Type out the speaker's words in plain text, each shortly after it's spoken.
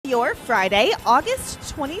your Friday, August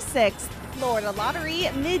 26th, Florida Lottery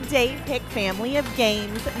Midday Pick family of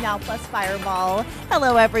games, now plus Fireball.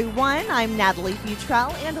 Hello everyone, I'm Natalie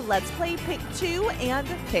Futrell, and let's play Pick 2 and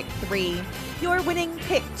Pick 3. Your winning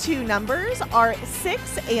Pick 2 numbers are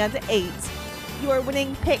 6 and 8. Your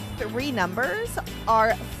winning Pick 3 numbers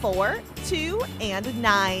are 4, 2, and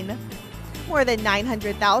 9. More than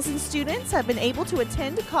 900,000 students have been able to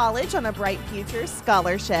attend college on a Bright Future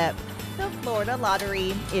scholarship. The Florida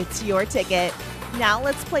Lottery, it's your ticket. Now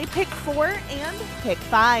let's play Pick 4 and Pick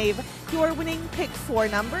 5. Your winning Pick 4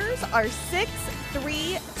 numbers are 6,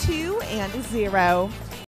 3, 2, and 0.